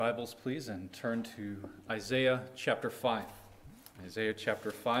Bibles, please, and turn to Isaiah chapter 5. Isaiah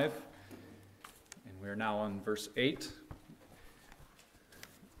chapter 5, and we're now on verse 8.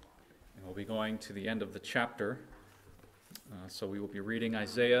 And we'll be going to the end of the chapter. So we will be reading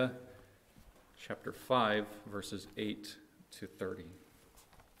Isaiah chapter 5, verses 8 to 30.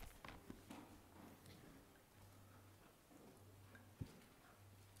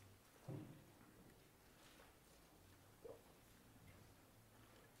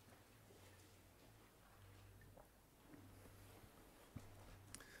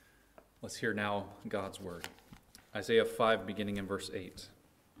 Let's hear now God's word. Isaiah 5, beginning in verse 8.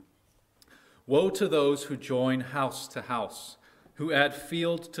 Woe to those who join house to house, who add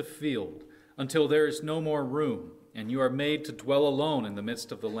field to field, until there is no more room, and you are made to dwell alone in the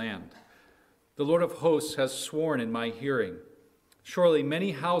midst of the land. The Lord of hosts has sworn in my hearing, surely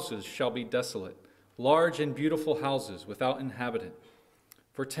many houses shall be desolate, large and beautiful houses without inhabitant.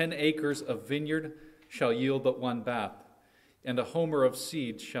 For 10 acres of vineyard shall yield but one bath, and a homer of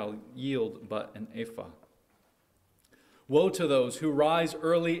seed shall yield but an ephah. Woe to those who rise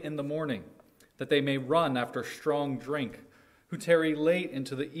early in the morning, that they may run after strong drink, who tarry late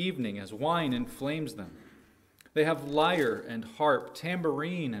into the evening as wine inflames them. They have lyre and harp,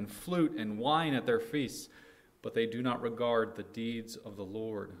 tambourine and flute and wine at their feasts, but they do not regard the deeds of the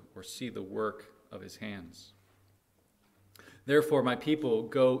Lord or see the work of his hands. Therefore my people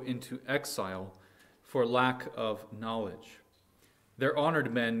go into exile for lack of knowledge. Their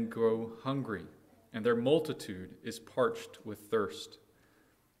honored men grow hungry, and their multitude is parched with thirst.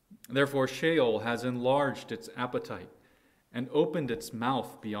 Therefore Sheol has enlarged its appetite and opened its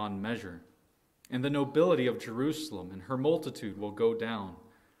mouth beyond measure. And the nobility of Jerusalem and her multitude will go down,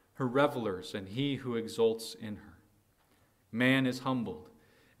 her revelers and he who exults in her. Man is humbled,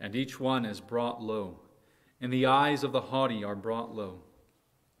 and each one is brought low, and the eyes of the haughty are brought low.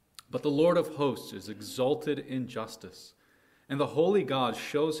 But the Lord of hosts is exalted in justice, and the holy God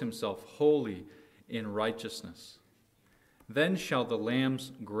shows himself holy in righteousness. Then shall the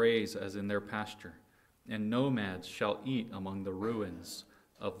lambs graze as in their pasture, and nomads shall eat among the ruins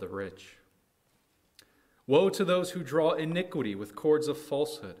of the rich. Woe to those who draw iniquity with cords of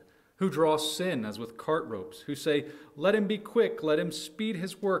falsehood, who draw sin as with cart ropes, who say, "Let him be quick, let him speed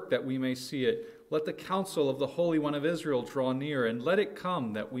his work that we may see it. Let the counsel of the Holy One of Israel draw near, and let it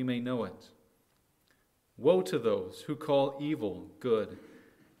come that we may know it." Woe to those who call evil good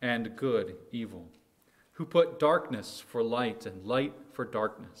and good evil, who put darkness for light and light for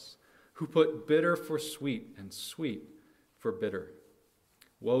darkness, who put bitter for sweet and sweet for bitter.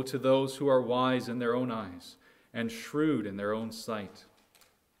 Woe to those who are wise in their own eyes and shrewd in their own sight.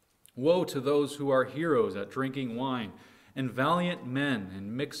 Woe to those who are heroes at drinking wine and valiant men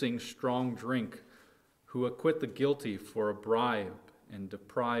in mixing strong drink, who acquit the guilty for a bribe and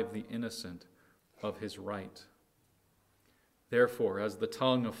deprive the innocent of his right. Therefore, as the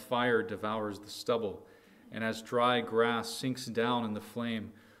tongue of fire devours the stubble, and as dry grass sinks down in the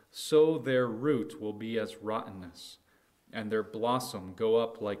flame, so their root will be as rottenness, and their blossom go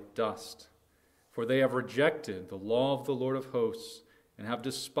up like dust. For they have rejected the law of the Lord of hosts, and have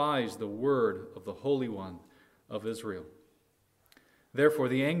despised the word of the Holy One of Israel. Therefore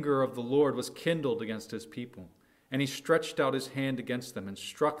the anger of the Lord was kindled against his people, and he stretched out his hand against them and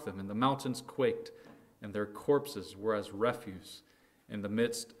struck them, and the mountains quaked, and their corpses were as refuse in the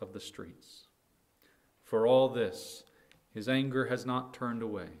midst of the streets. For all this, his anger has not turned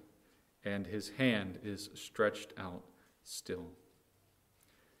away, and his hand is stretched out still.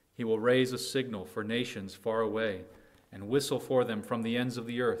 He will raise a signal for nations far away, and whistle for them from the ends of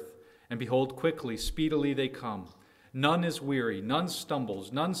the earth. And behold, quickly, speedily they come. None is weary, none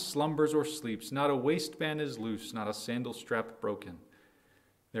stumbles, none slumbers or sleeps. Not a waistband is loose, not a sandal strap broken.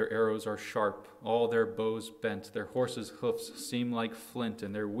 Their arrows are sharp, all their bows bent. Their horses' hoofs seem like flint,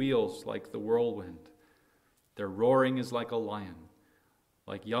 and their wheels like the whirlwind. Their roaring is like a lion.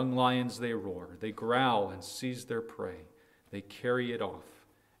 Like young lions they roar. They growl and seize their prey. They carry it off,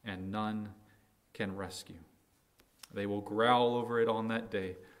 and none can rescue. They will growl over it on that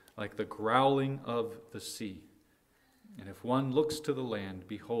day, like the growling of the sea. And if one looks to the land,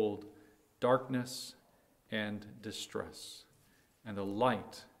 behold, darkness and distress, and the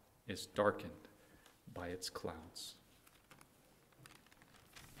light is darkened by its clouds.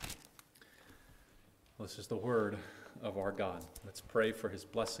 This is the word of our God. Let's pray for his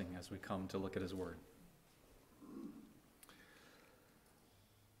blessing as we come to look at his word.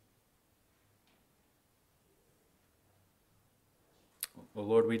 O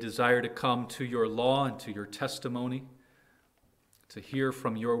Lord, we desire to come to your law and to your testimony, to hear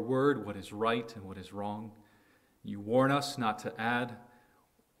from your word what is right and what is wrong. You warn us not to add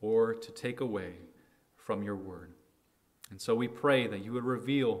or to take away from your word. And so we pray that you would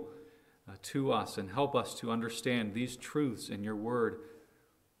reveal to us and help us to understand these truths in your word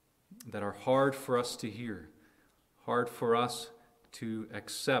that are hard for us to hear, hard for us to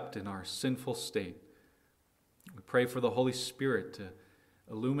accept in our sinful state. We pray for the Holy Spirit to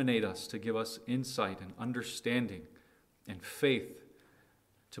illuminate us, to give us insight and understanding and faith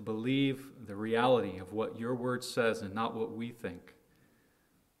to believe the reality of what your word says and not what we think.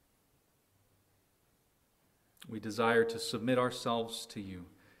 We desire to submit ourselves to you.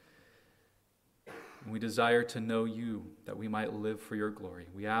 And we desire to know you, that we might live for your glory.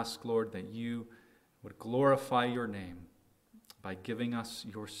 We ask, Lord, that you would glorify your name by giving us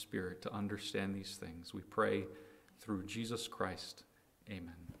your Spirit to understand these things. We pray through Jesus Christ.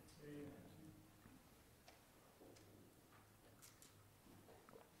 Amen.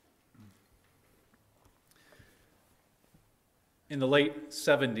 In the late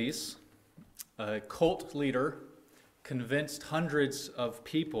 70s, a cult leader convinced hundreds of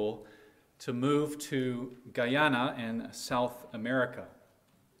people to move to Guyana in South America.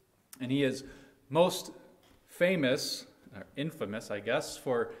 And he is most famous, or infamous, I guess,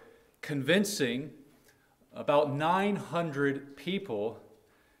 for convincing about 900 people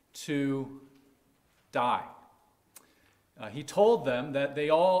to die. He told them that they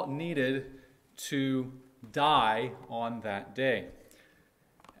all needed to die on that day.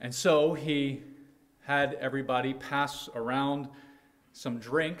 And so he had everybody pass around some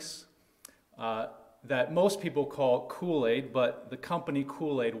drinks that most people call Kool-Aid, but the company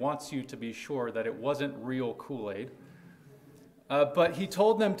Kool-Aid wants you to be sure that it wasn't real Kool-Aid. But he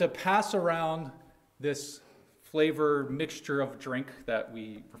told them to pass around this flavor mixture of drink that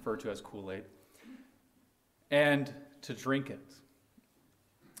we refer to as Kool-Aid and to drink it.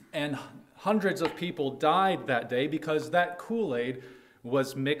 And hundreds of people died that day because that Kool-Aid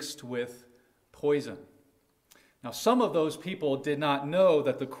was mixed with poison. Now, some of those people did not know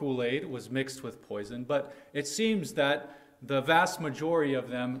that the Kool-Aid was mixed with poison, but it seems that the vast majority of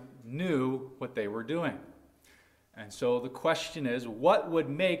them knew what they were doing. And so the question is, what would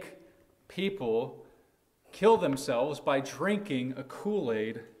make people kill themselves by drinking a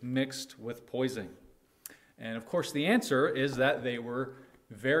Kool-Aid mixed with poison? And of course, the answer is that they were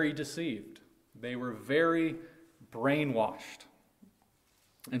very deceived. They were very brainwashed.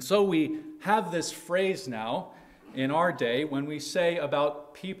 And so we have this phrase now in our day when we say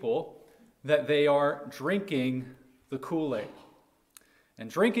about people that they are drinking the Kool-Aid. And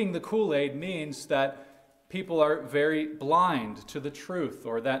drinking the Kool-Aid means that people are very blind to the truth,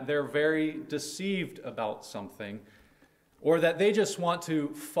 or that they're very deceived about something, or that they just want to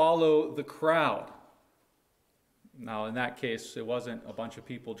follow the crowd. Now, in that case, it wasn't a bunch of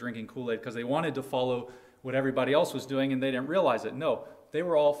people drinking Kool-Aid because they wanted to follow what everybody else was doing and they didn't realize it. No, they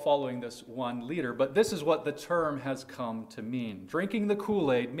were all following this one leader. But this is what the term has come to mean. Drinking the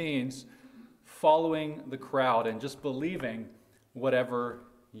Kool-Aid means following the crowd and just believing whatever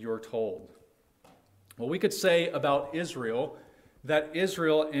you're told. Well, we could say about Israel that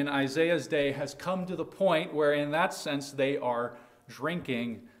Israel in Isaiah's day has come to the point where, in that sense, they are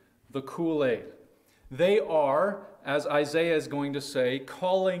drinking the Kool-Aid. They are, as Isaiah is going to say,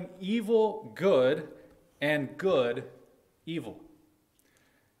 calling evil good and good evil.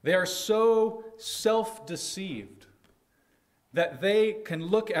 They are so self-deceived that they can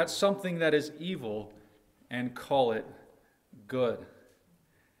look at something that is evil and call it good.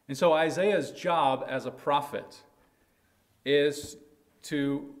 And so Isaiah's job as a prophet is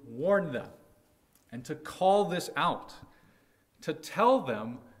to warn them and to call this out, to tell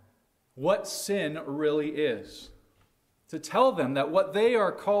them what sin really is, to tell them that what they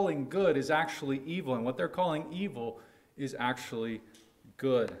are calling good is actually evil, and what they're calling evil is actually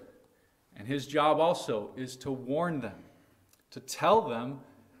good. And his job also is to warn them, to tell them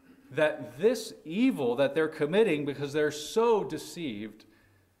that this evil that they're committing because they're so deceived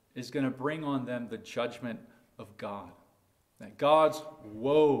is going to bring on them the judgment of God, that God's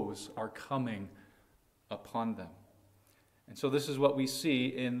woes are coming upon them. And so this is what we see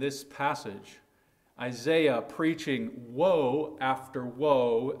in this passage. Isaiah preaching woe after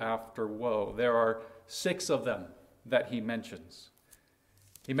woe after woe. There are 6 of them that he mentions.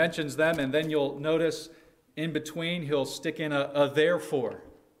 He mentions them, and then you'll notice in between he'll stick in a therefore,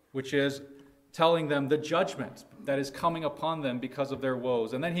 which is telling them the judgment that is coming upon them because of their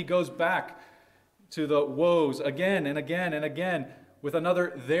woes. And then he goes back to the woes again and again and again with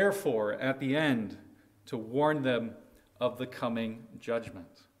another therefore at the end to warn them of the coming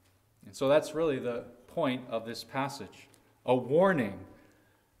judgment. And so that's really the point of this passage, a warning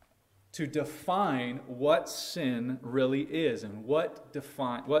to define what sin really is and what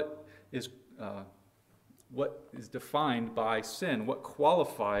is defined by sin, what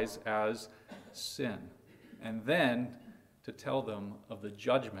qualifies as sin, and then to tell them of the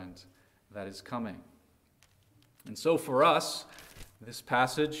judgment that is coming. And so for us, this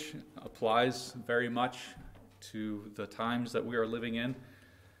passage applies very much to the times that we are living in.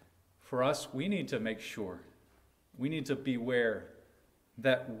 For us, we need to make sure, we need to beware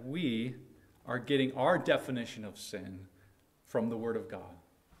that we are getting our definition of sin from the Word of God,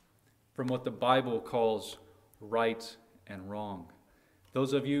 from what the Bible calls right and wrong.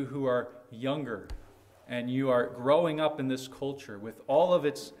 Those of you who are younger and you are growing up in this culture with all of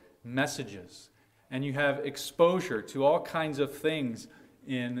its messages, and you have exposure to all kinds of things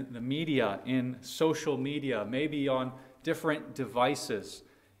in the media, in social media, maybe on different devices,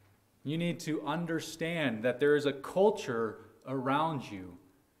 you need to understand that there is a culture around you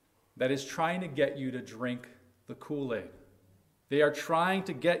that is trying to get you to drink the Kool-Aid. They are trying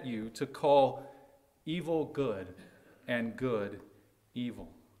to get you to call evil good and good evil.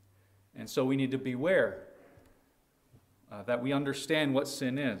 And so we need to beware that we understand what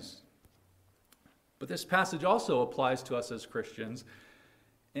sin is. But this passage also applies to us as Christians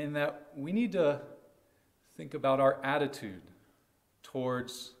in that we need to think about our attitude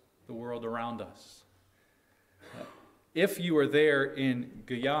towards the world around us. If you were there in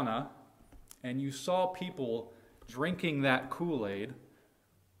Guyana and you saw people drinking that Kool-Aid,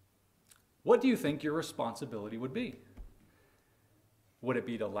 what do you think your responsibility would be? Would it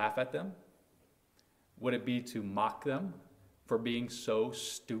be to laugh at them? Would it be to mock them for being so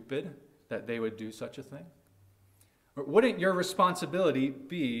stupid that they would do such a thing? Or wouldn't your responsibility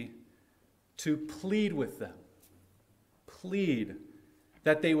be to plead with them? Plead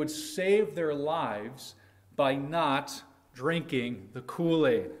that they would save their lives by not drinking the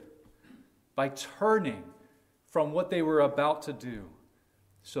Kool-Aid, by turning from what they were about to do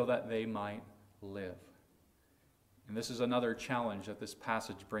so that they might live. And this is another challenge that this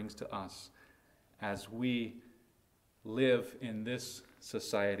passage brings to us as we live in this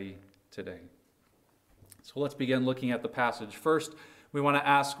society today. So let's begin looking at the passage. First, we want to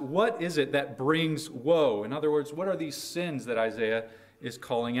ask, what is it that brings woe? In other words, what are these sins that Isaiah is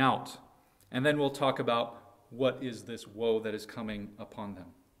calling out? And then we'll talk about what is this woe that is coming upon them.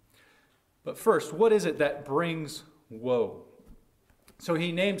 But first, what is it that brings woe? So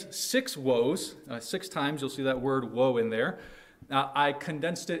he names 6 woes. 6 times you'll see that word woe in there. I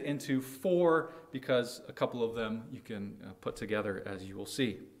condensed it into 4 because a couple of them you can put together as you will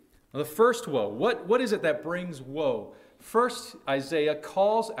see. Now, the first woe, what is it that brings woe? First, Isaiah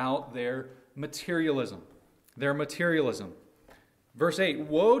calls out their materialism. Verse 8,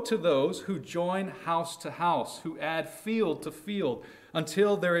 woe to those who join house to house, who add field to field,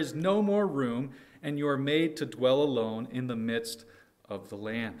 until there is no more room, and you are made to dwell alone in the midst of the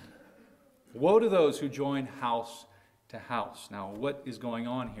land. Woe to those who join house to house. Now, what is going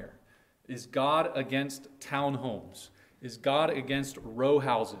on here? Is God against townhomes? Is God against row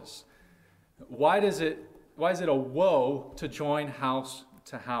houses? Why is it a woe to join house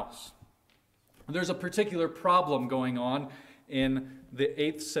to house? There's a particular problem going on in the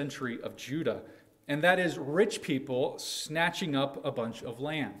 8th century of Judah, and that is rich people snatching up a bunch of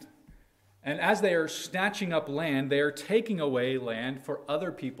land. And as they are snatching up land, they are taking away land for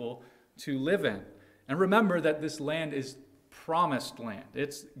other people to live in. And remember that this land is promised land.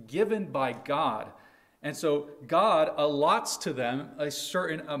 It's given by God. And so God allots to them a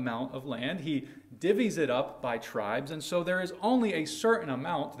certain amount of land. He divvies it up by tribes, and so there is only a certain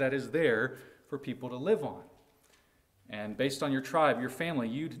amount that is there for people to live on. And based on your tribe, your family,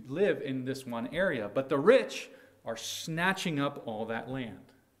 you live in this one area. But the rich are snatching up all that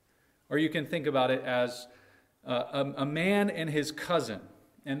land. Or you can think about it as a man and his cousin,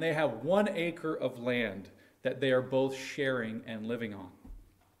 and they have 1 acre of land that they are both sharing and living on.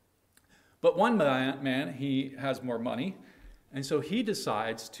 But one man, he has more money, and so he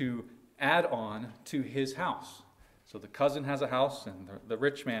decides to add on to his house. So the cousin has a house, and the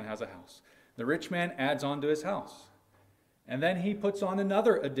rich man has a house. The rich man adds on to his house. And then he puts on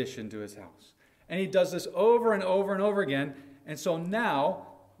another addition to his house. And he does this over and over and over again. And so now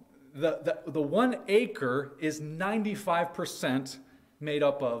the 1 acre is 95% made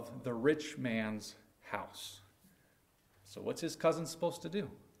up of the rich man's house. So what's his cousin supposed to do?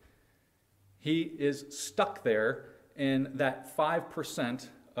 He is stuck there in that 5%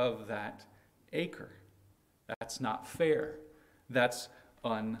 of that acre. That's not fair. That's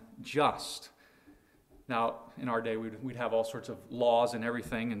unjust. Now, in our day, we'd have all sorts of laws and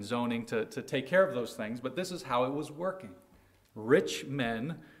everything and zoning to take care of those things, but this is how it was working. Rich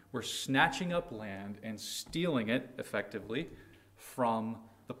men were snatching up land and stealing it, effectively, from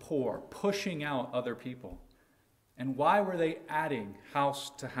the poor, pushing out other people. And why were they adding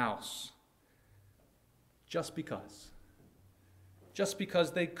house to house? Just because. Just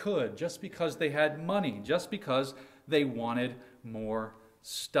because they could, just because they had money, just because they wanted more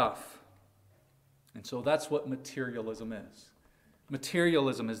stuff. And so that's what materialism is.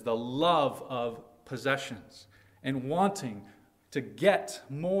 Materialism is the love of possessions and wanting to get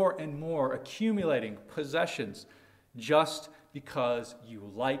more and more, accumulating possessions just because you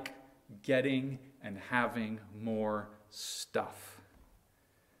like getting and having more stuff.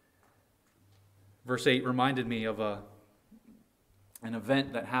 Verse 8 reminded me of an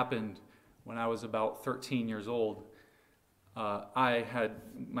event that happened when I was about 13 years old. My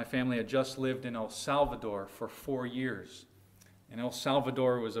family had just lived in El Salvador for 4 years. And El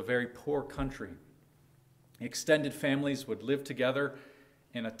Salvador was a very poor country. Extended families would live together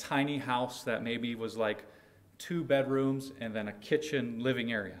in a tiny house that maybe was like 2 bedrooms and then a kitchen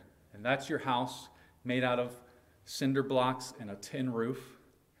living area. And that's your house, made out of cinder blocks and a tin roof.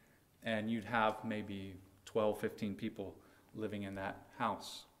 And you'd have maybe 12, 15 people living in that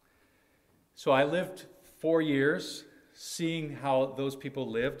house. So I lived 4 years seeing how those people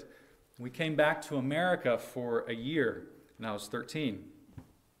lived. We came back to America for a year when I was 13.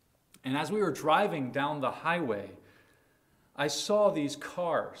 And as we were driving down the highway, I saw these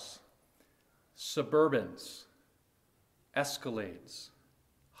cars, Suburbans, Escalades,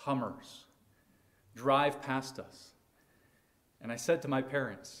 Hummers, drive past us. And I said to my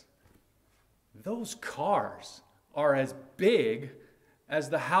parents, those cars are as big as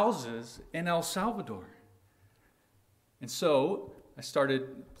the houses in El Salvador. And so I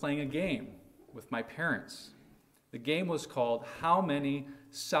started playing a game with my parents. The game was called How Many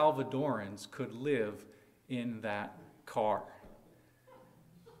Salvadorans Could Live in That Car?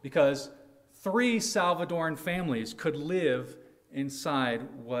 Because 3 Salvadoran families could live inside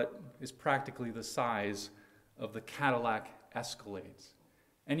what is practically the size of the Cadillac Escalades.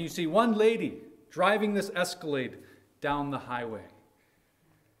 And you see one lady driving this Escalade down the highway.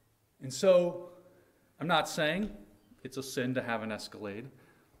 And so I'm not saying it's a sin to have an Escalade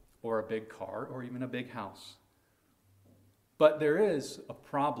or a big car or even a big house. But there is a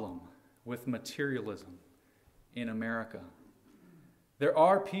problem with materialism in America. There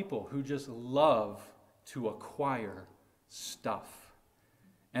are people who just love to acquire stuff.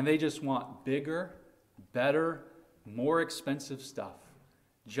 And they just want bigger, better, more expensive stuff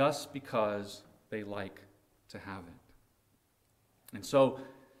just because they like to have it. And so,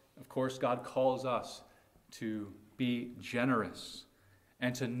 of course, God calls us to be generous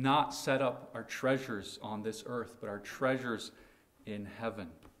and to not set up our treasures on this earth, but our treasures in heaven.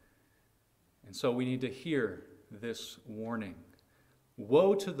 And so we need to hear this warning.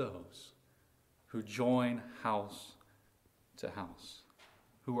 Woe to those who join house to house,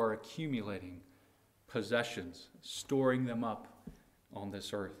 who are accumulating possessions, storing them up on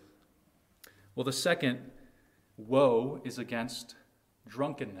this earth. Well, the second woe is against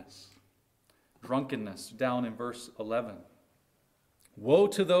drunkenness. Drunkenness, down in verse 11. Woe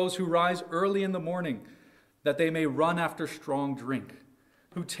to those who rise early in the morning, that they may run after strong drink,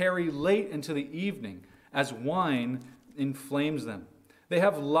 who tarry late into the evening, as wine inflames them. They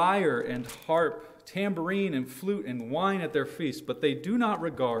have lyre and harp, tambourine and flute and wine at their feast, but they do not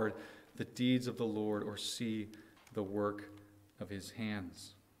regard the deeds of the Lord or see the work of his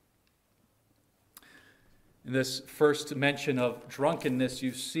hands. In this first mention of drunkenness,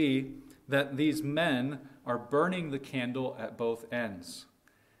 you see that these men are burning the candle at both ends.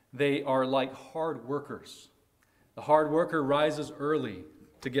 They are like hard workers. The hard worker rises early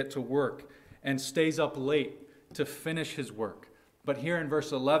to get to work and stays up late to finish his work. But here in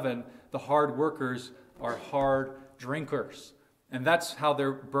verse 11, the hard workers are hard drinkers. And that's how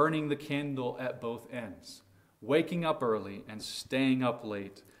they're burning the candle at both ends. Waking up early and staying up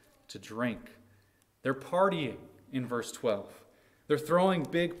late to drink. They're partying in verse 12. They're throwing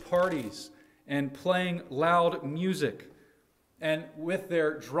big parties and playing loud music. And with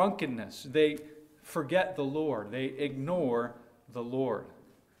their drunkenness, they forget the Lord. They ignore the Lord.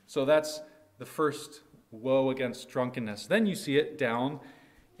 So that's the first woe against drunkenness. Then you see it down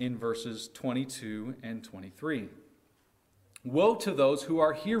in verses 22 and 23. Woe to those who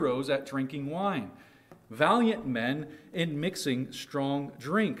are heroes at drinking wine, valiant men in mixing strong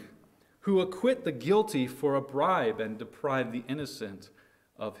drink, who acquit the guilty for a bribe and deprive the innocent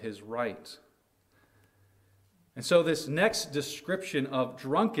of his right. And so this next description of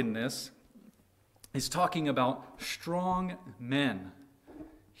drunkenness is talking about strong men,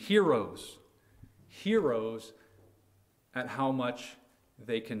 heroes at how much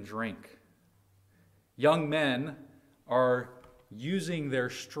they can drink. Young men are using their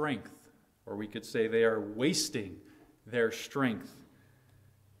strength, or we could say they are wasting their strength,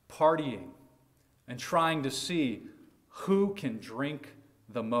 partying and trying to see who can drink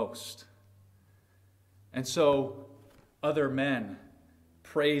the most. And so other men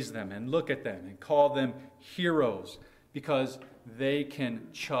praise them and look at them and call them heroes because they can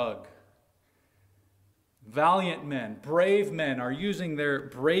chug. Valiant men, brave men are using their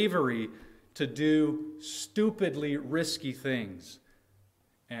bravery to do stupidly risky things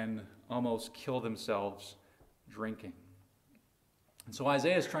and almost kill themselves drinking. And so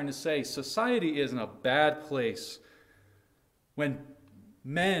Isaiah is trying to say society is in a bad place when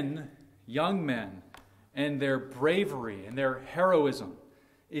men, young men, and their bravery and their heroism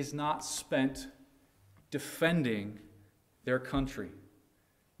is not spent defending their country.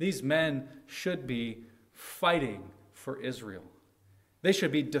 These men should be fighting for Israel. They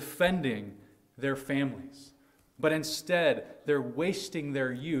should be defending their families. But instead, they're wasting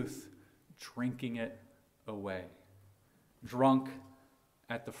their youth drinking it away. Drunk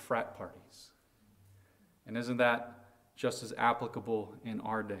at the frat parties. And isn't that just as applicable in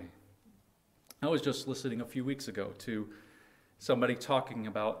our day? I was just listening a few weeks ago to somebody talking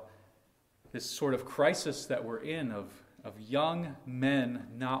about this sort of crisis that we're in of young men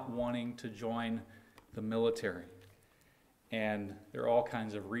not wanting to join the military. And there are all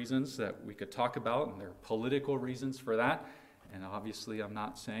kinds of reasons that we could talk about, and there are political reasons for that. And obviously, I'm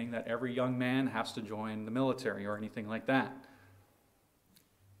not saying that every young man has to join the military or anything like that.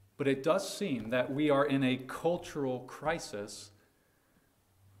 But it does seem that we are in a cultural crisis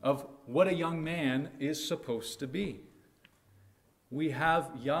of what a young man is supposed to be. We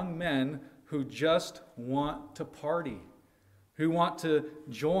have young men who just want to party, who want to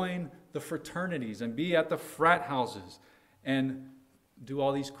join the fraternities and be at the frat houses and do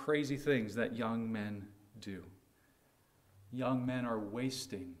all these crazy things that young men do. Young men are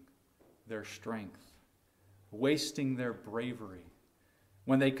wasting their strength, wasting their bravery,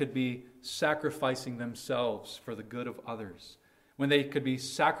 when they could be sacrificing themselves for the good of others, when they could be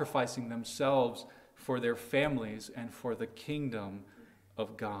sacrificing themselves for their families and for the kingdom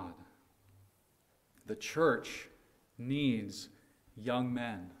of God. The church needs young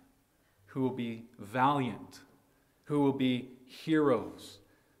men who will be valiant, who will be heroes,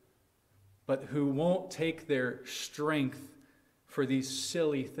 but who won't take their strength for these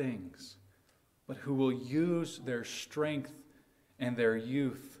silly things, but who will use their strength and their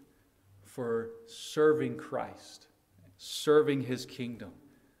youth for serving Christ, serving His kingdom,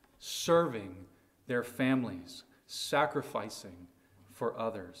 serving their families, sacrificing for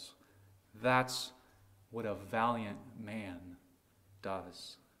others. That's what a valiant man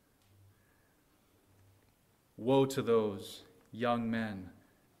does. Woe to those young men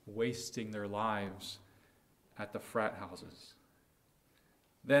wasting their lives at the frat houses.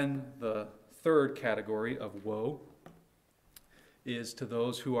 Then the third category of woe is to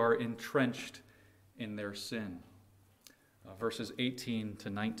those who are entrenched in their sin. Verses 18 to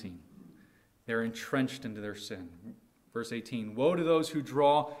 19. They're entrenched into their sin. Verse 18, woe to those who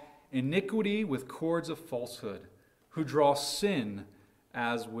draw iniquity with cords of falsehood, who draw sin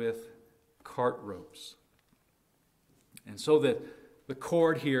as with cart ropes. And so that the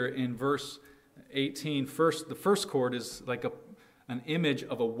cord here in verse 18, the first cord is like an image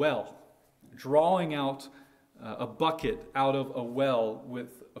of a well, drawing out a bucket out of a well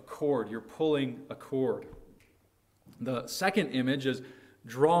with a cord. You're pulling a cord. The second image is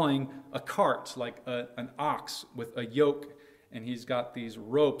drawing a cart, like an ox with a yoke, and he's got these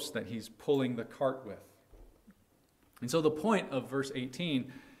ropes that he's pulling the cart with. And so the point of verse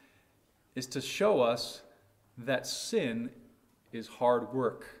 18 is to show us that sin is hard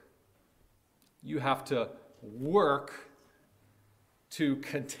work. You have to work to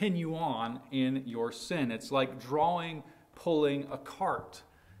continue on in your sin. It's like pulling a cart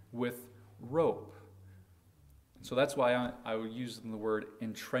with rope. So that's why I would use the word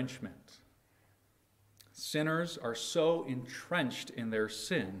entrenchment. Sinners are so entrenched in their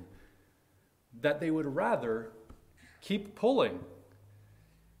sin that they would rather keep pulling,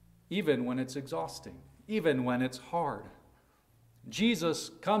 even when it's exhausting, even when it's hard.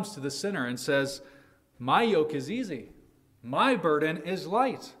 Jesus comes to the sinner and says, my yoke is easy. My burden is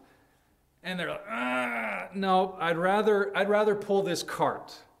light. And they're like, no, I'd rather pull this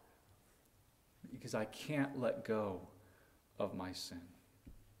cart because I can't let go of my sin.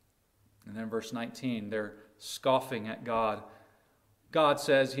 And then verse 19, they're scoffing at God. God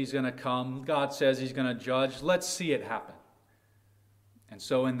says He's going to come. God says He's going to judge. Let's see it happen. And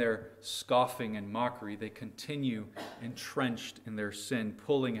so in their scoffing and mockery, they continue entrenched in their sin,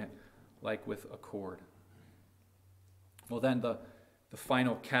 pulling it like with a cord. Well, then the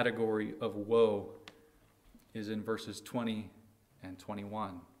final category of woe is in verses 20 and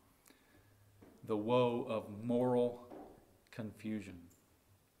 21. The woe of moral confusion.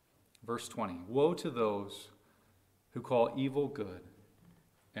 Verse 20, woe to those who call evil good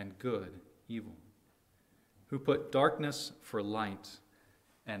and good evil, who put darkness for light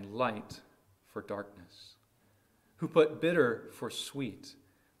and light for darkness, who put bitter for sweet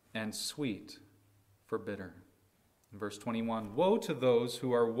and sweet for bitter. In verse 21, woe to those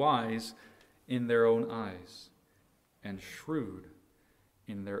who are wise in their own eyes and shrewd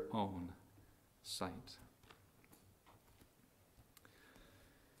in their own sight.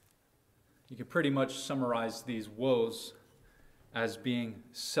 You can pretty much summarize these woes as being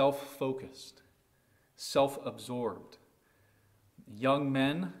self-focused, self-absorbed. Young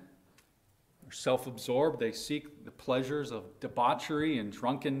men are self-absorbed. They seek the pleasures of debauchery and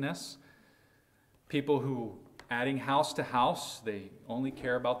drunkenness. People who, adding house to house, they only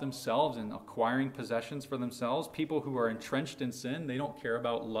care about themselves and acquiring possessions for themselves. People who are entrenched in sin, they don't care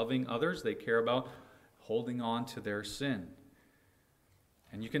about loving others. They care about holding on to their sin.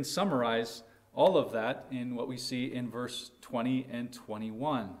 And you can summarize all of that in what we see in verse 20 and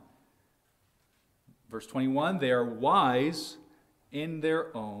 21. Verse 21, they are wise in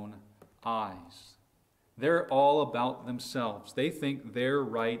their own eyes. They're all about themselves. They think they're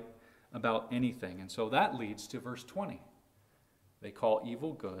right about anything. And so that leads to verse 20. They call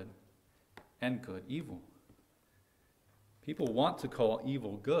evil good and good evil. People want to call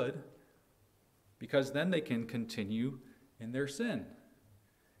evil good because then they can continue in their sin.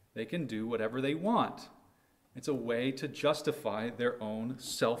 They can do whatever they want. It's a way to justify their own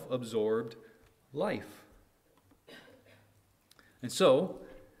self-absorbed life. And so,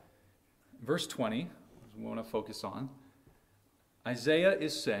 verse 20, we want to focus on, Isaiah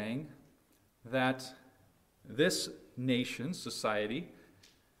is saying that this nation, society,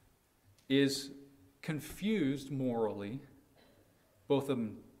 is confused morally, both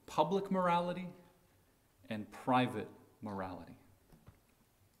in public morality and private morality.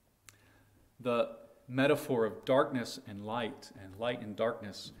 The metaphor of darkness and light and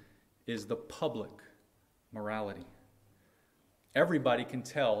darkness is the public morality. Everybody can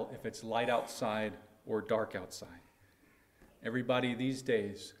tell if it's light outside or dark outside. Everybody these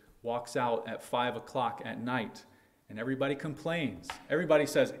days walks out at 5 o'clock at night and everybody complains. Everybody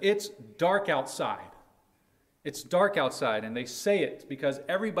says, it's dark outside. It's dark outside. And they say it because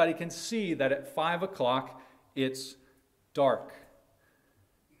everybody can see that at 5 o'clock it's dark.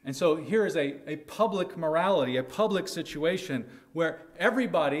 And so here is a public morality, a public situation where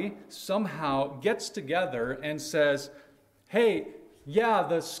everybody somehow gets together and says, hey, yeah,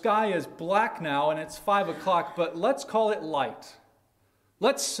 the sky is black now and it's 5 o'clock, but let's call it light.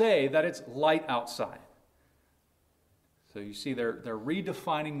 Let's say that it's light outside. So you see, they're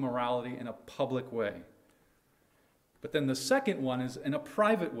redefining morality in a public way. But then the second one is in a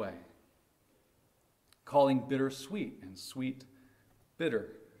private way, calling bitter sweet and sweet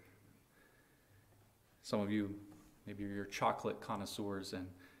bitter. Some of you, maybe you're chocolate connoisseurs, and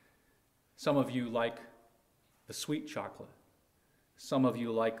some of you like the sweet chocolate. Some of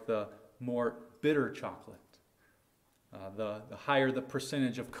you like the more bitter chocolate. The higher the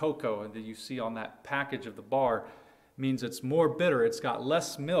percentage of cocoa that you see on that package of the bar means it's more bitter. It's got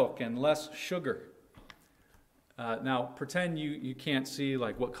less milk and less sugar. Now, pretend you can't see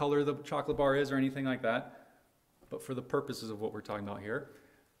like what color the chocolate bar is or anything like that. But for the purposes of what we're talking about here,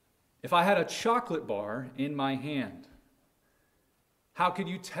 if I had a chocolate bar in my hand, how could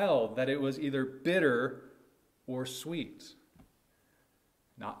you tell that it was either bitter or sweet?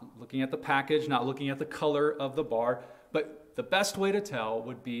 Not looking at the package, not looking at the color of the bar, but the best way to tell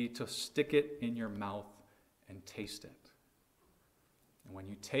would be to stick it in your mouth and taste it. And when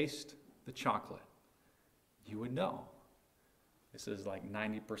you taste the chocolate, you would know this is like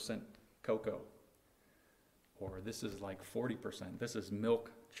 90% cocoa, or this is like 40%. This is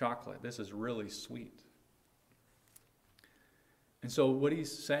milk chocolate. This is really sweet. And so what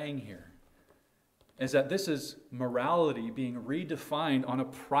he's saying here is that this is morality being redefined on a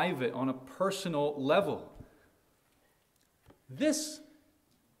private, on a personal level. This,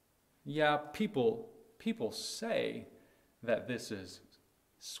 yeah, people say that this is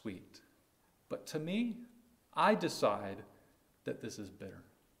sweet. But to me, I decide that this is bitter.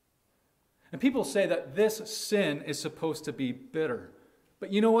 And people say that this sin is supposed to be bitter.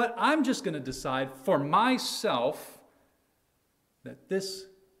 But you know what? I'm just going to decide for myself that this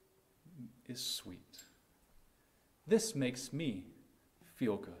is sweet. This makes me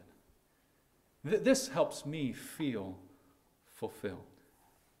feel good. This helps me feel fulfilled.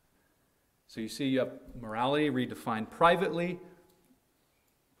 So you see, you have morality redefined privately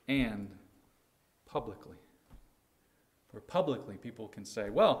and publicly. Where publicly people can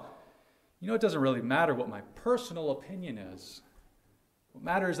say, well, it doesn't really matter what my personal opinion is. What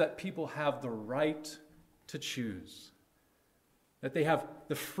matters is that people have the right to choose. That they have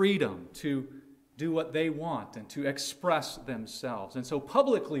the freedom to do what they want and to express themselves. And so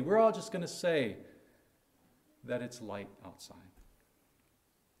publicly, we're all just going to say that it's light outside.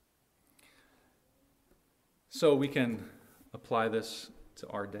 So we can apply this to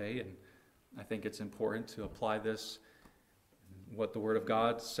our day, and I think it's important to apply this, what the Word of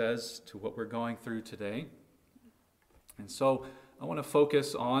God says, to what we're going through today. And so I want to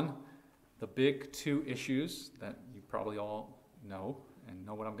focus on the big two issues that you probably all know and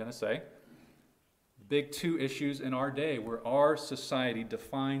know what I'm going to say. The big two issues in our day where our society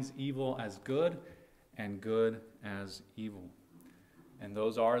defines evil as good and good as evil. And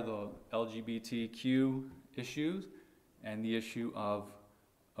those are the LGBTQ issues and the issue of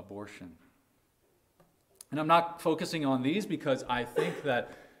abortion. And I'm not focusing on these because I think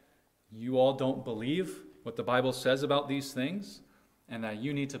that you all don't believe what the Bible says about these things and that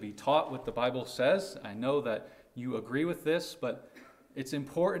you need to be taught what the Bible says. I know that you agree with this, but it's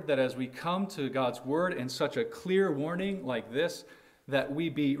important that as we come to God's Word in such a clear warning like this, that we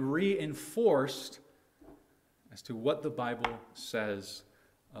be reinforced as to what the Bible says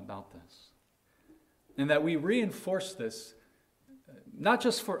about this. And that we reinforce this not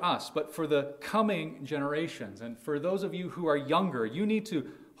just for us, but for the coming generations. And for those of you who are younger, you need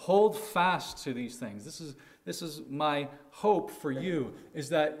to hold fast to these things. This is my hope for you, is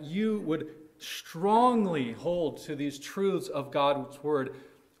that you would strongly hold to these truths of God's Word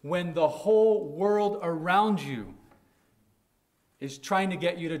when the whole world around you is trying to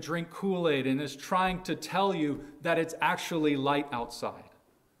get you to drink Kool-Aid and is trying to tell you that it's actually light outside.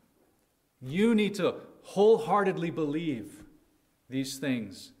 You need to wholeheartedly believe these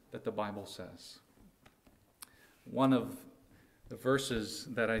things that the Bible says. One of the verses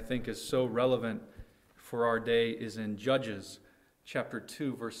that I think is so relevant for our day is in Judges chapter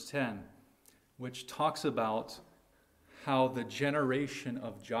 2, verse 10, which talks about how the generation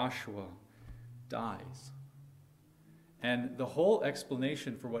of Joshua dies. And the whole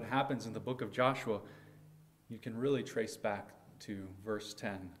explanation for what happens in the book of Joshua, you can really trace back to verse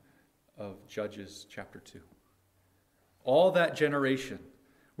 10 of Judges chapter 2. All that generation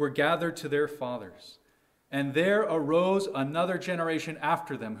were gathered to their fathers, and there arose another generation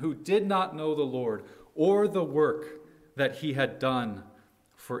after them who did not know the Lord or the work that he had done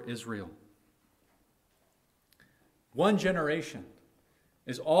for Israel. One generation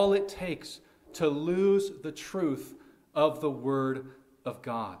is all it takes to lose the truth of the Word of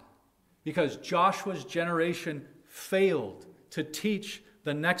God, because Joshua's generation failed to teach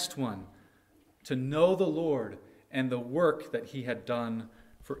the next one to know the Lord and the work that he had done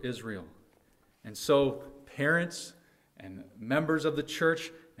for Israel. And so parents and members of the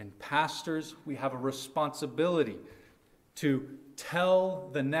church and pastors, we have a responsibility to tell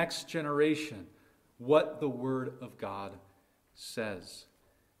the next generation what the Word of God says.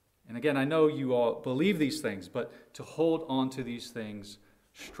 And again, I know you all believe these things, but to hold on to these things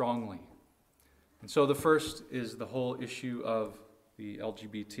strongly. And so the first is the whole issue of the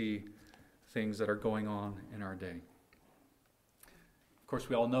LGBT things that are going on in our day. Of course,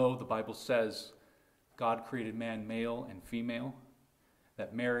 we all know the Bible says God created man male and female,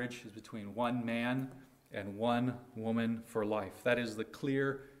 that marriage is between one man and one woman for life. That is the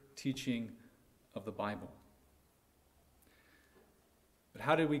clear teaching of the Bible. But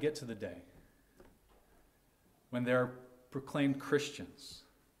how did we get to the day when there are proclaimed Christians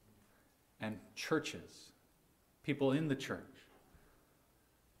and churches, people in the church,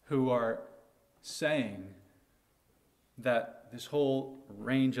 who are saying that this whole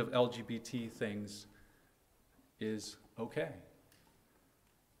range of LGBT things is okay,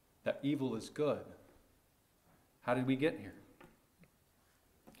 that evil is good? How did we get here?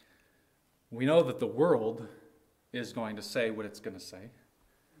 We know that the world is going to say what it's going to say.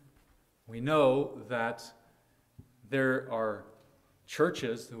 We know that there are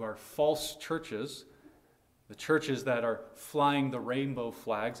churches who are false churches, the churches that are flying the rainbow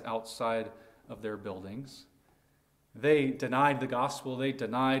flags outside of their buildings. They denied the gospel, they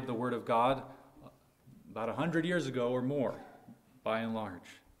denied the Word of God about 100 years ago or more, by and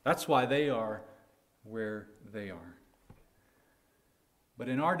large. That's why they are where they are. But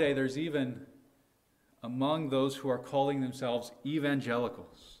in our day, there's even among those who are calling themselves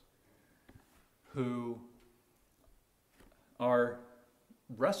evangelicals, who are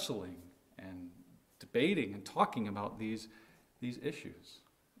wrestling and debating and talking about these issues.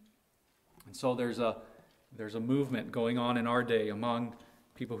 And so there's a movement going on in our day among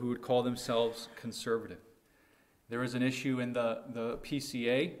people who would call themselves conservative. There is an issue in the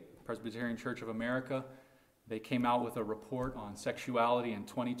PCA, Presbyterian Church of America. They came out with a report on sexuality in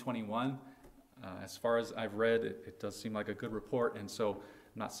 2021. As far as I've read, it does seem like a good report, and so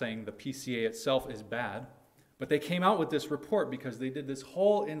I'm not saying the PCA itself is bad, but they came out with this report because they did this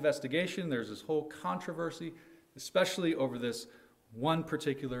whole investigation. There's this whole controversy, especially over this one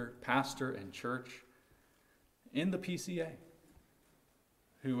particular pastor and church in the PCA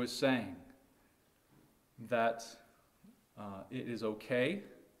who was saying that it is okay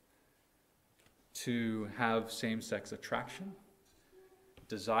to have same-sex attraction,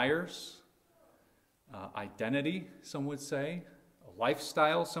 desires, identity, some would say, a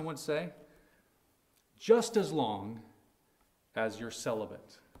lifestyle, some would say, just as long as you're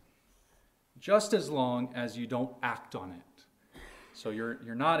celibate, just as long as you don't act on it. So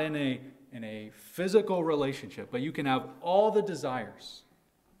you're not in a physical relationship, but you can have all the desires.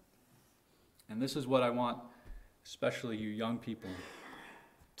 And this is what I want, especially you young people,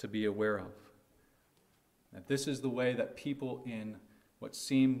 to be aware of. That this is the way that people in what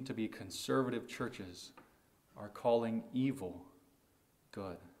seem to be conservative churches are calling evil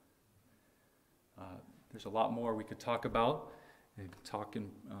good. There's a lot more we could talk about, and talk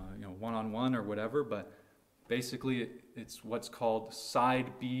in one-on-one or whatever, but basically it's what's called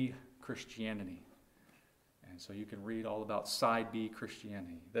Side B Christianity. And so you can read all about Side B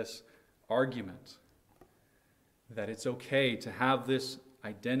Christianity, this argument that it's okay to have this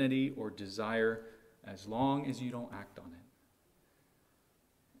identity or desire as long as you don't act on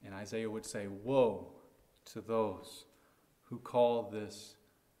it. And Isaiah would say, woe to those who call this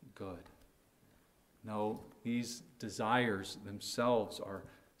good. No, these desires themselves are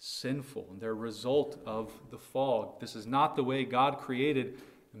sinful, and they're a result of the fall. This is not the way God created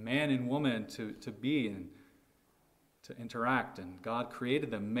man and woman to be and to interact. And God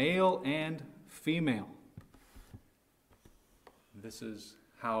created them male and female. This is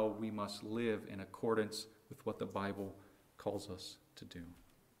how we must live in accordance with what the Bible calls us to do.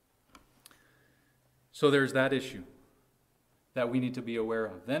 So there's that issue that we need to be aware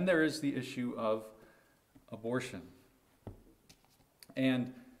of. Then there is the issue of abortion.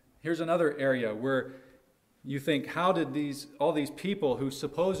 And here's another area where you think, how did all these people who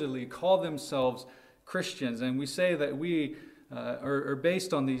supposedly call themselves Christians, and we say that we are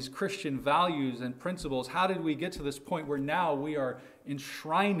based on these Christian values and principles, how did we get to this point where now we are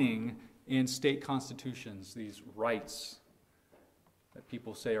enshrining in state constitutions these rights that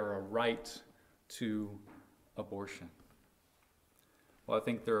people say are a right to abortion? Well, I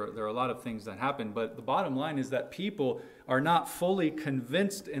think there are a lot of things that happen, but the bottom line is that people are not fully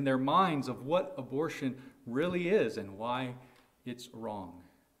convinced in their minds of what abortion really is and why it's wrong.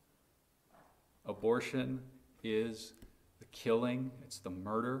 Abortion is the killing, it's the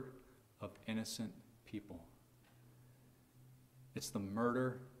murder of innocent people. It's the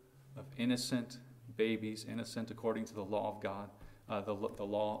murder of innocent babies, innocent according to the law of God, the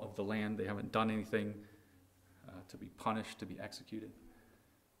law of the land. They haven't done anything to be punished, to be executed.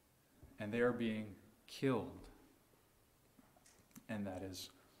 And they are being killed. And that is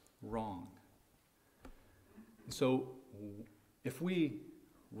wrong. And so, if we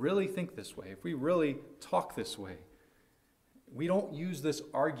really think this way, if we really talk this way, we don't use this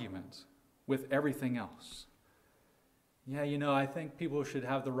argument with everything else. Yeah, I think people should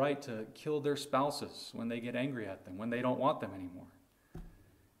have the right to kill their spouses when they get angry at them, when they don't want them anymore.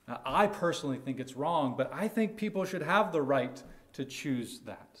 Now, I personally think it's wrong, but I think people should have the right to choose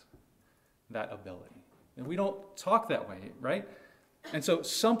that ability. And we don't talk that way, right? And so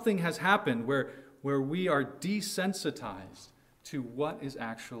something has happened where we are desensitized to what is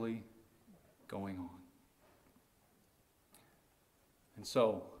actually going on. And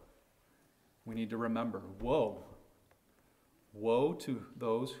so we need to remember, woe to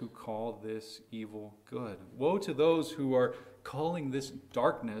those who call this evil good. Woe to those who are calling this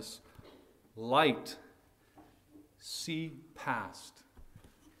darkness light. See past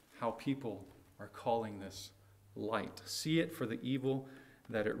how people are calling this light. See it for the evil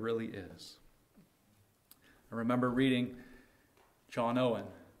that it really is. I remember reading John Owen.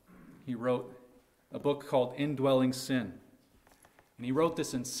 He wrote a book called Indwelling Sin. And he wrote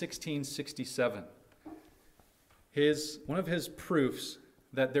this in 1667. One of his proofs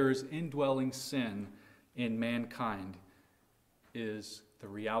that there is indwelling sin in mankind is the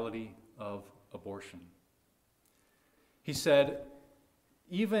reality of abortion. He said,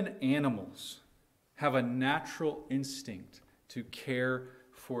 even animals have a natural instinct to care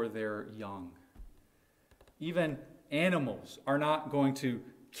for their young. Even animals are not going to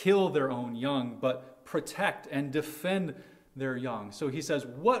kill their own young, but protect and defend their young. So he says,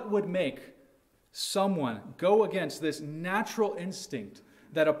 what would make someone go against this natural instinct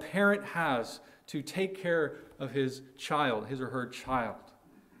that a parent has to take care of his child, his or her child?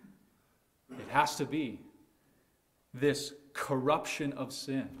 It has to be this corruption of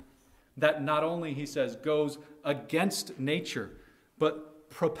sin that not only, he says, goes against nature, but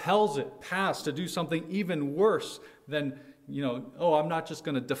propels it past to do something even worse than, I'm not just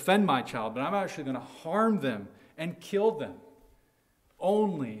going to defend my child, but I'm actually going to harm them and kill them.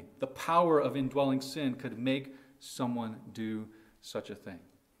 Only the power of indwelling sin could make someone do such a thing.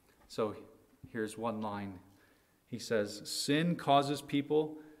 So here's one line. He says, sin causes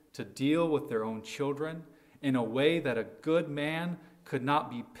people to deal with their own children in a way that a good man could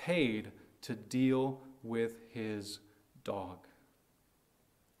not be paid to deal with his dog.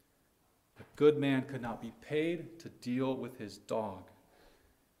 A good man could not be paid to deal with his dog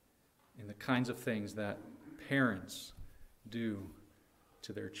in the kinds of things that parents do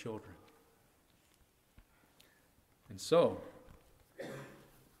to their children. And so,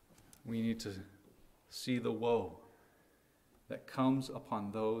 we need to see the woe that comes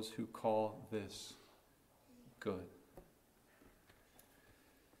upon those who call this good.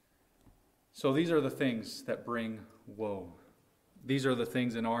 So these are the things that bring woe. These are the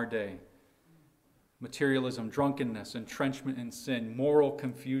things in our day: materialism, drunkenness, entrenchment in sin, moral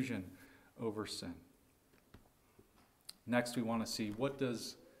confusion over sin. Next, we want to see, what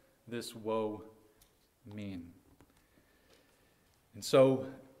does this woe mean? And so,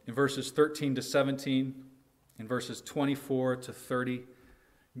 in verses 13 to 17, in verses 24 to 30,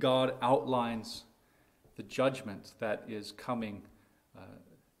 God outlines the judgment that is coming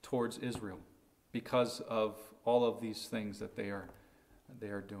towards Israel because of all of these things that they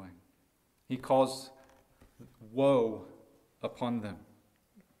are doing. He calls woe upon them.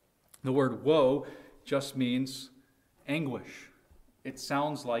 The word woe just means anguish. It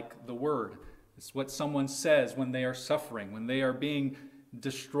sounds like the word. It's what someone says when they are suffering, when they are being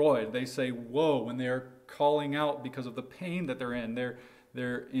destroyed. They say woe when they are calling out because of the pain that they're in.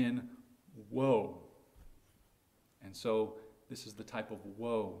 They're in woe. And so this is the type of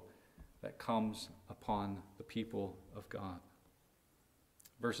woe that comes upon the people of God.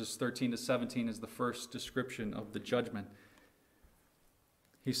 Verses 13 to 17 is the first description of the judgment.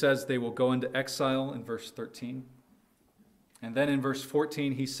 He says they will go into exile in verse 13. And then in verse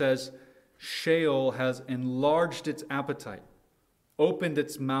 14 he says, Sheol has enlarged its appetite, opened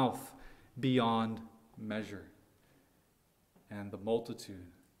its mouth beyond measure, and the multitude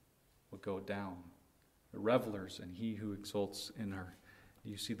will go down, the revelers and he who exults in her. Do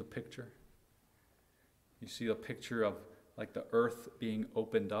you see the picture? You see a picture of like the earth being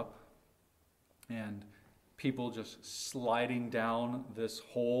opened up and people just sliding down this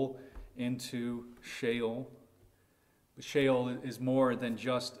hole into Sheol. But Sheol is more than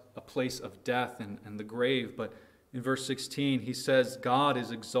just a place of death and the grave. But in verse 16, he says, God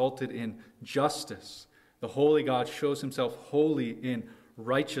is exalted in justice. The holy God shows himself holy in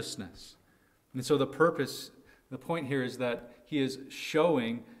righteousness. And so the point here is that he is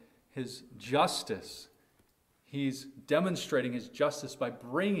showing his justice. He's demonstrating his justice by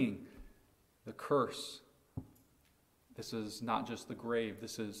bringing the curse. This is not just the grave,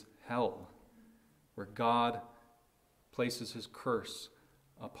 this is hell, where God places his curse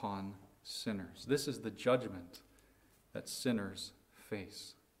upon sinners. This is the judgment that sinners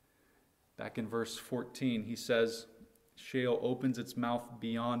face. Back in verse 14, he says, Sheol opens its mouth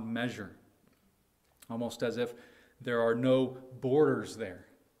beyond measure, almost as if there are no borders there.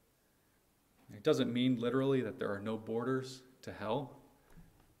 It doesn't mean literally that there are no borders to hell,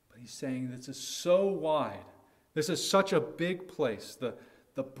 but he's saying this is so wide. This is such a big place.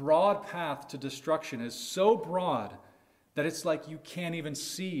 The broad path to destruction is so broad that it's like you can't even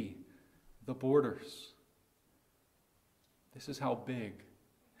see the borders. This is how big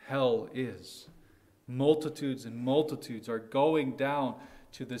hell is. Multitudes and multitudes are going down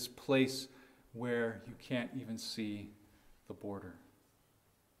to this place where you can't even see the border.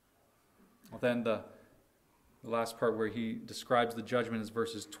 Well, then the last part where he describes the judgment is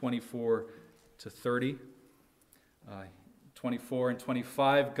verses 24 to 30. 24 and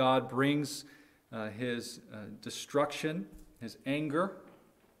 25, God brings his destruction, his anger.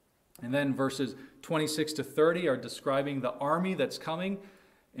 And then verses 26 to 30 are describing the army that's coming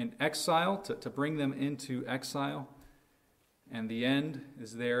in exile to bring them into exile. And the end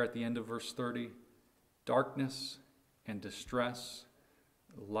is there at the end of verse 30. Darkness and distress,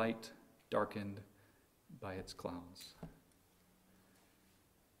 light darkened by its clouds.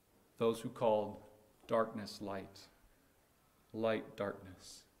 those who called darkness light, light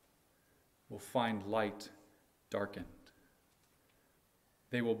darkness, will find light darkened.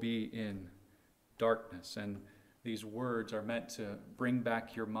 They will be in darkness. And these words are meant to bring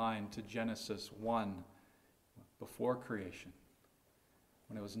back your mind to Genesis 1, before creation,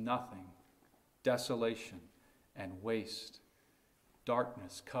 when it was nothing, desolation and waste.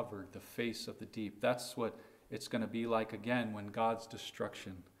 Darkness covered the face of the deep. That's what it's going to be like again when God's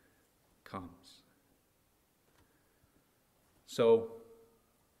destruction comes. So,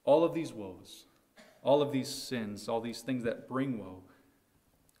 all of these woes, all of these sins, all these things that bring woe,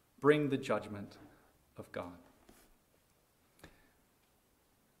 bring the judgment of God.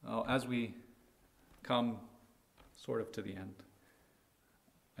 As we come sort of to the end,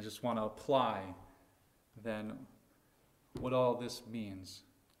 I just want to apply then what all this means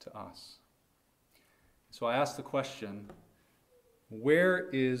to us. So I ask the question, where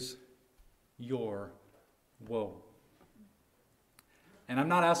is your woe? And I'm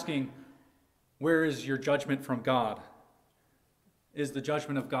not asking, where is your judgment from God? Is the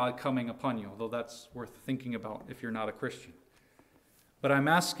judgment of God coming upon you? Although that's worth thinking about if you're not a Christian. But I'm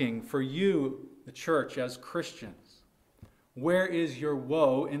asking for you, the church, as Christians, where is your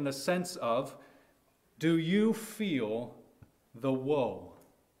woe in the sense of, do you feel the woe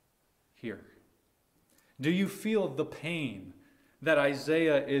here? Do you feel the pain that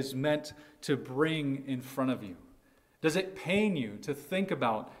Isaiah is meant to bring in front of you? Does it pain you to think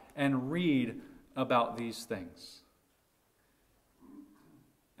about and read about these things?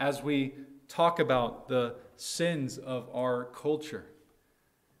 As we talk about the sins of our culture,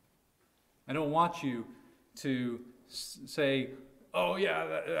 I don't want you to say, oh yeah,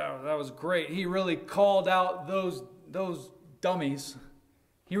 that was great. He really called out those dummies.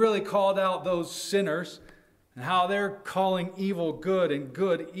 He really called out those sinners and how they're calling evil good and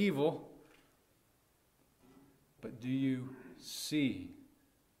good evil. But do you see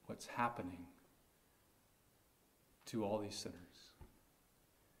what's happening to all these sinners?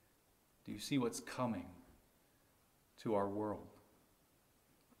 Do you see what's coming to our world?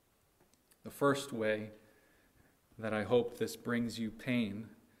 The first way that I hope this brings you pain,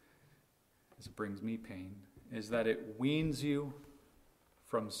 as it brings me pain, is that it weans you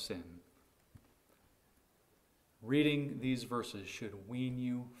from sin. Reading these verses should wean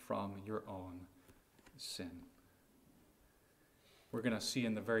you from your own sin. We're going to see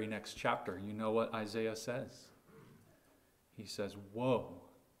in the very next chapter, you know what Isaiah says? He says, woe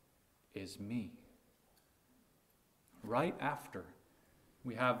is me. Right after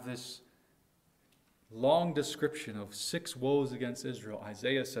we have this long description of 6 woes against Israel,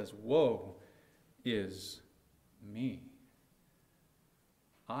 Isaiah says, woe is me.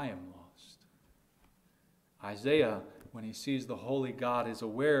 I am lost. Isaiah, when he sees the holy God, is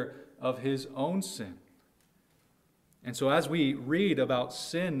aware of his own sin. And so as we read about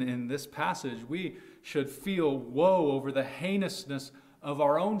sin in this passage, we should feel woe over the heinousness of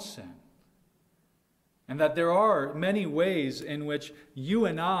our own sin. And that there are many ways in which you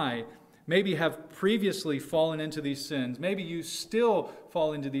and I maybe have previously fallen into these sins. Maybe you still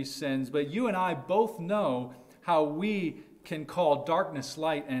fall into these sins, but you and I both know how we can call darkness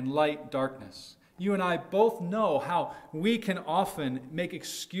light and light darkness. You and I both know how we can often make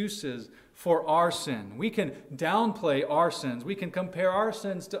excuses for our sin. We can downplay our sins. We can compare our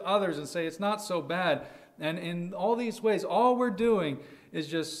sins to others and say it's not so bad. And in all these ways, all we're doing is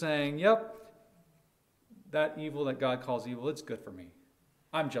just saying, yep, that evil that God calls evil, it's good for me.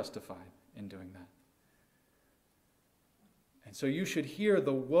 I'm justified in doing that. And so you should hear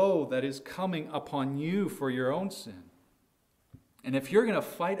the woe that is coming upon you for your own sin. And if you're going to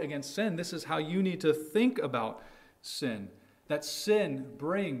fight against sin, this is how you need to think about sin. That sin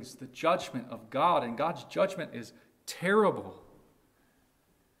brings the judgment of God, and God's judgment is terrible.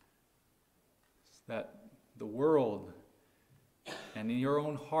 That the world and in your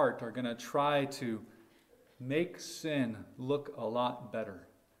own heart are going to try to make sin look a lot better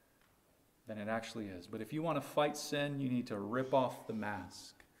than it actually is. But if you want to fight sin, you need to rip off the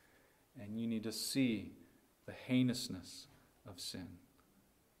mask, and you need to see the heinousness of sin.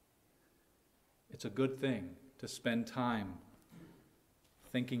 It's a good thing to spend time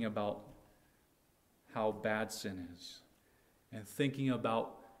thinking about how bad sin is and thinking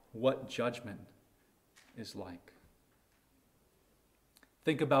about what judgment is like.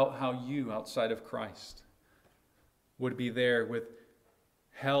 Think about how you, outside of Christ, would be there with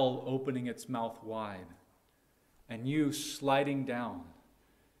hell opening its mouth wide and you sliding down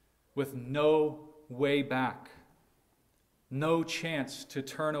with no way back, no chance to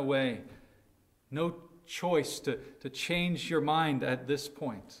turn away, no choice to change your mind at this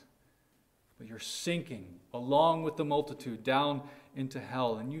point. but you're sinking along with the multitude down into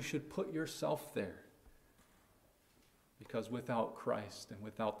hell, and you should put yourself there. Because without Christ and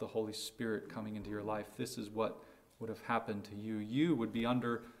without the Holy Spirit coming into your life, this is what would have happened to you. You would be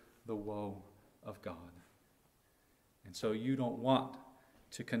under the woe of God. And so you don't want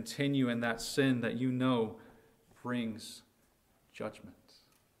to continue in that sin that you know brings judgment.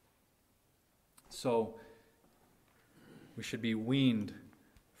 So we should be weaned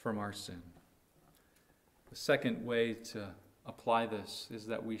from our sin. The second way to apply this is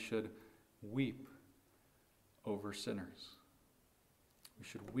that we should weep over sinners. We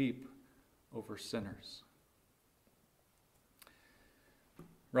should weep over sinners.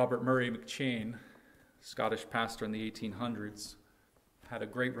 Robert Murray McCheyne, Scottish pastor in the 1800s, had a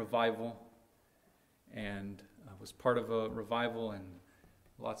great revival and was part of a revival, and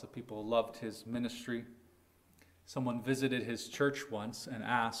lots of people loved his ministry. Someone visited his church once and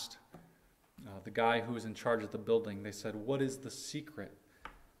asked the guy who was in charge of the building, they said, "What is the secret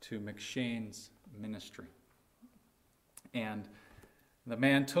to McCheyne's ministry?" And the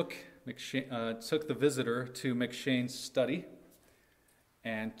man took the visitor to McCheyne's study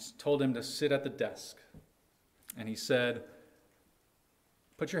and told him to sit at the desk. And he said,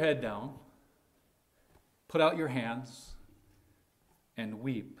 "Put your head down, put out your hands, and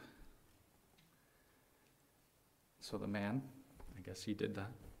weep." So the man, I guess he did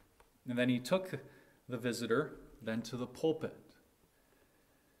that. And then he took the visitor then to the pulpit.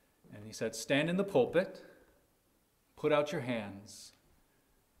 And he said, "Stand in the pulpit, put out your hands,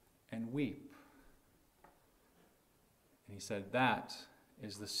 and weep." And he said, that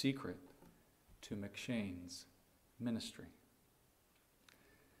is the secret to McCheyne's ministry.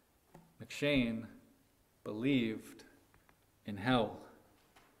 McCheyne believed in hell.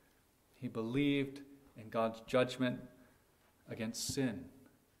 He believed in God's judgment against sin.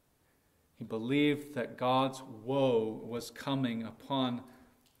 He believed that God's woe was coming upon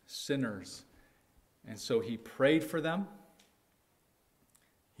sinners. And so he prayed for them.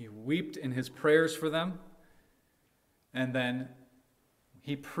 He wept in his prayers for them. And then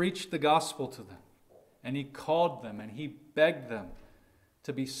he preached the gospel to them. And he called them and he begged them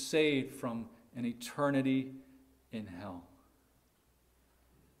to be saved from an eternity in hell.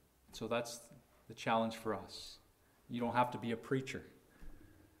 So that's the challenge for us. You don't have to be a preacher.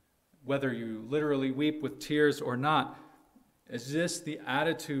 Whether you literally weep with tears or not, is this the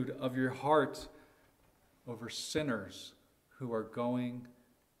attitude of your heart over sinners who are going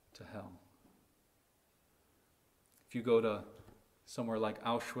to hell? If you go to somewhere like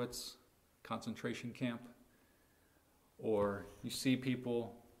Auschwitz concentration camp, or you see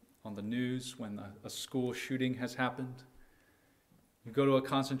people on the news when a school shooting has happened, you go to a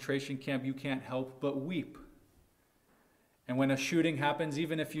concentration camp, you can't help but weep. And when a shooting happens,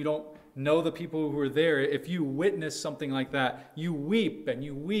 even if you don't know the people who are there, if you witness something like that, you weep and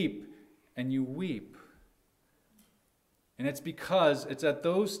you weep and you weep. And it's because it's at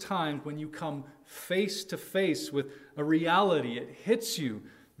those times when you come face to face with a reality, it hits you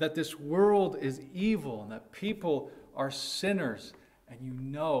that this world is evil and that people are sinners, and you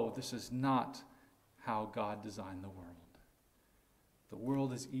know this is not how God designed the world. The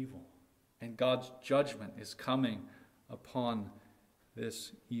world is evil, and God's judgment is coming upon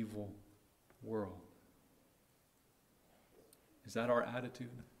this evil world. Is that our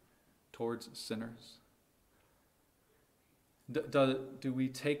attitude towards sinners? Do we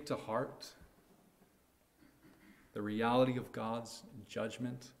take to heart the reality of God's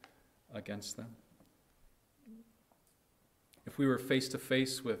judgment against them? If we were face to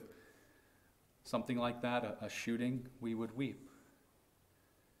face with something like that, a shooting, we would weep.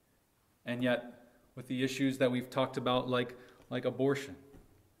 And yet, with the issues that we've talked about, like abortion,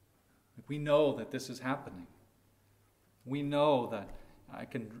 we know that this is happening. We know that I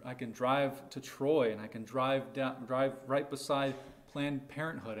can drive to Troy and I can drive right beside Planned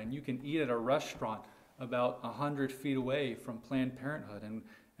Parenthood, and you can eat at a restaurant about 100 feet away from Planned Parenthood,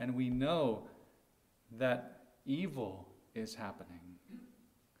 and we know that evil is happening.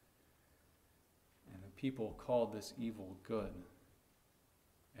 And the people called this evil good,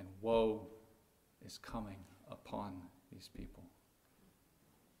 and woe is coming upon these people.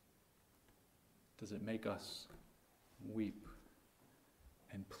 Does it make us weep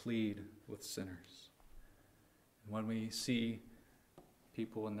and plead with sinners? And when we see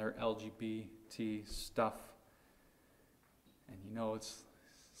people in their LGBT stuff, and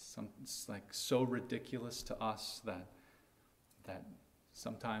it's like so ridiculous to us that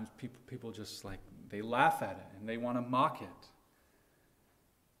sometimes people just like, they laugh at it and they want to mock it.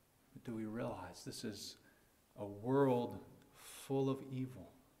 But do we realize this is a world full of evil?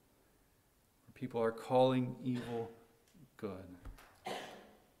 People are calling evil good.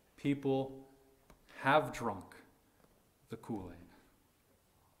 People have drunk the Kool-Aid.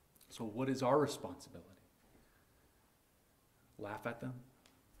 So what is our responsibility? Laugh at them?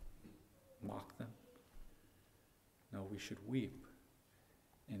 Mock them? No, we should weep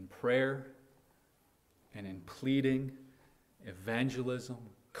in prayer and in pleading, evangelism,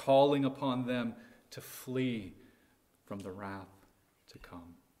 calling upon them to flee from the wrath to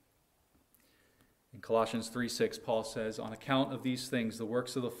come. In Colossians 3:6, Paul says, on account of these things, the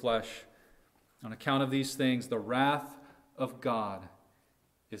works of the flesh, on account of these things, the wrath of God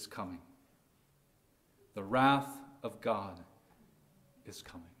is coming. The wrath of God is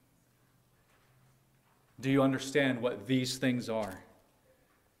coming. Do you understand what these things are?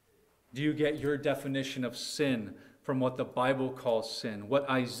 Do you get your definition of sin from what the Bible calls sin, what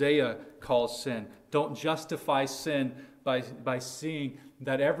Isaiah calls sin? Don't justify sin by seeing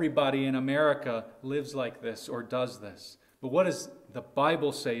that everybody in America lives like this or does this. But what does the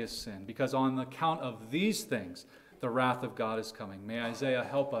Bible say is sin? Because on account of these things, the wrath of God is coming. May Isaiah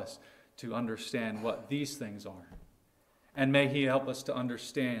help us to understand what these things are. And may he help us to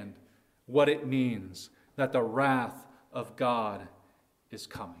understand what it means that the wrath of God is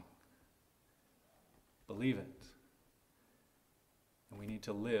coming. Believe it. And we need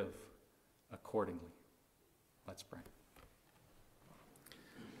to live accordingly. Let's pray.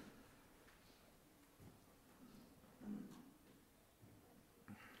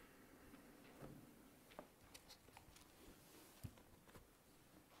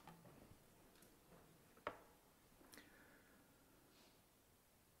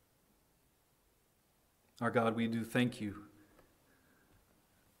 Our God, we do thank you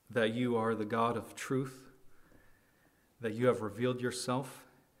that you are the God of truth, that you have revealed yourself,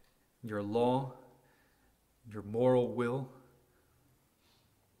 your law, your moral will,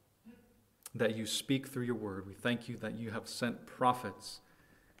 that you speak through your word. We thank you that you have sent prophets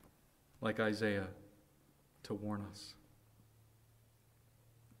like Isaiah to warn us.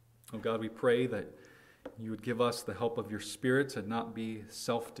 Oh God, we pray that you would give us the help of your Spirit to not be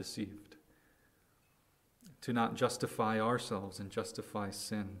self-deceived, to not justify ourselves and justify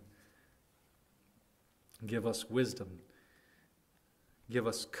sin. Give us wisdom. Give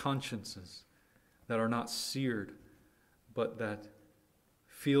us consciences that are not seared, but that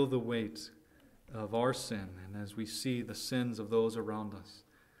feel the weight of our sin. And as we see the sins of those around us,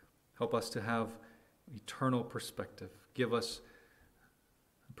 help us to have eternal perspective. Give us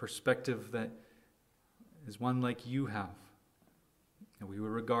a perspective that is one like you have. And we will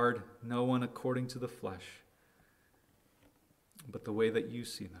regard no one according to the flesh, but the way that you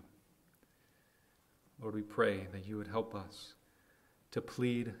see them. Lord, we pray that you would help us to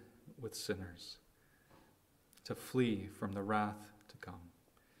plead with sinners, to flee from the wrath to come.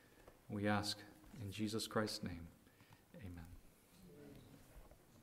 We ask in Jesus Christ's name.